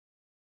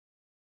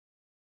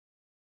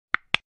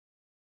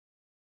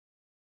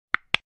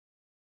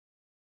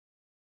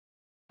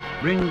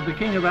brings the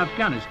King of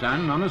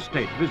Afghanistan on a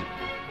state visit.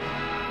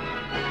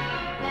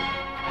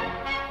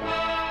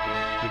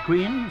 The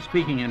Queen,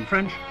 speaking in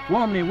French,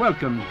 warmly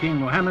welcomed King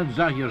Muhammad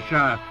Zahir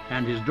Shah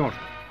and his daughter.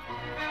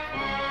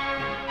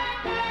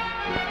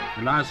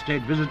 The last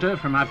state visitor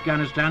from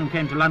Afghanistan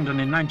came to London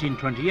in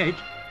 1928,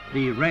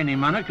 the reigning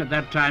monarch at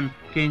that time,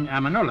 King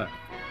Amanullah.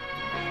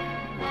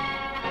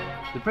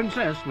 The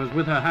princess was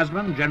with her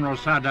husband, General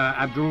Sardar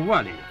Abdul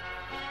Wali.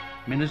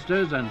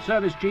 Ministers and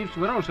service chiefs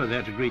were also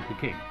there to greet the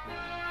king.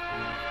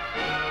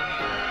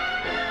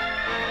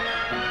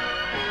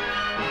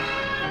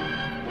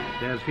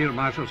 There's Field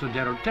Marshal Sir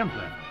Gerald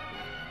Templer.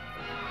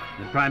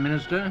 The Prime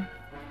Minister,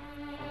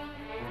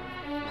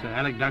 Sir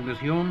Alec Douglas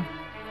Hume,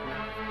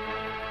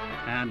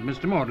 and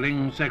Mr.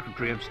 Maudling,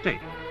 Secretary of State.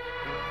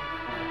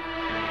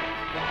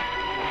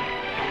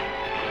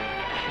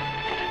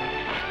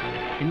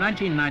 In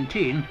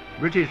 1919,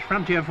 British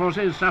frontier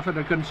forces suffered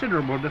a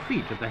considerable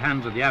defeat at the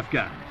hands of the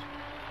Afghans.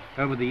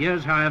 Over the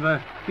years,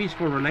 however,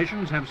 peaceful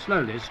relations have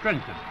slowly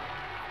strengthened.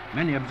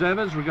 Many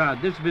observers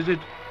regard this visit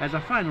as a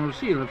final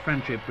seal of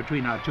friendship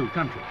between our two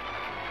countries.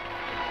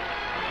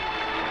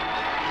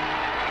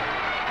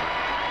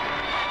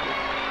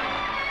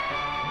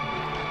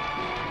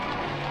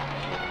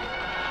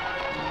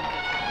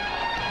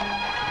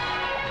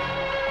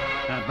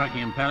 At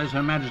Buckingham Palace,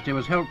 Her Majesty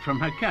was helped from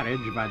her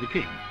carriage by the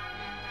King.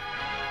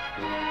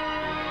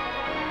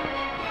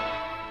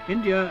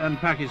 India and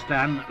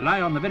Pakistan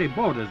lie on the very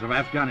borders of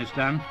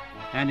Afghanistan,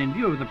 and in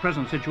view of the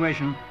present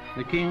situation,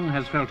 the King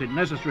has felt it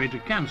necessary to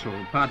cancel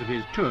part of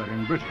his tour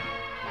in Britain.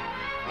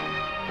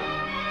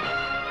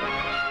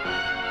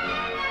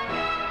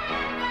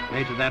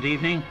 Later that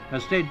evening,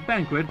 a state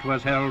banquet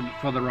was held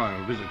for the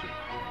royal visitor.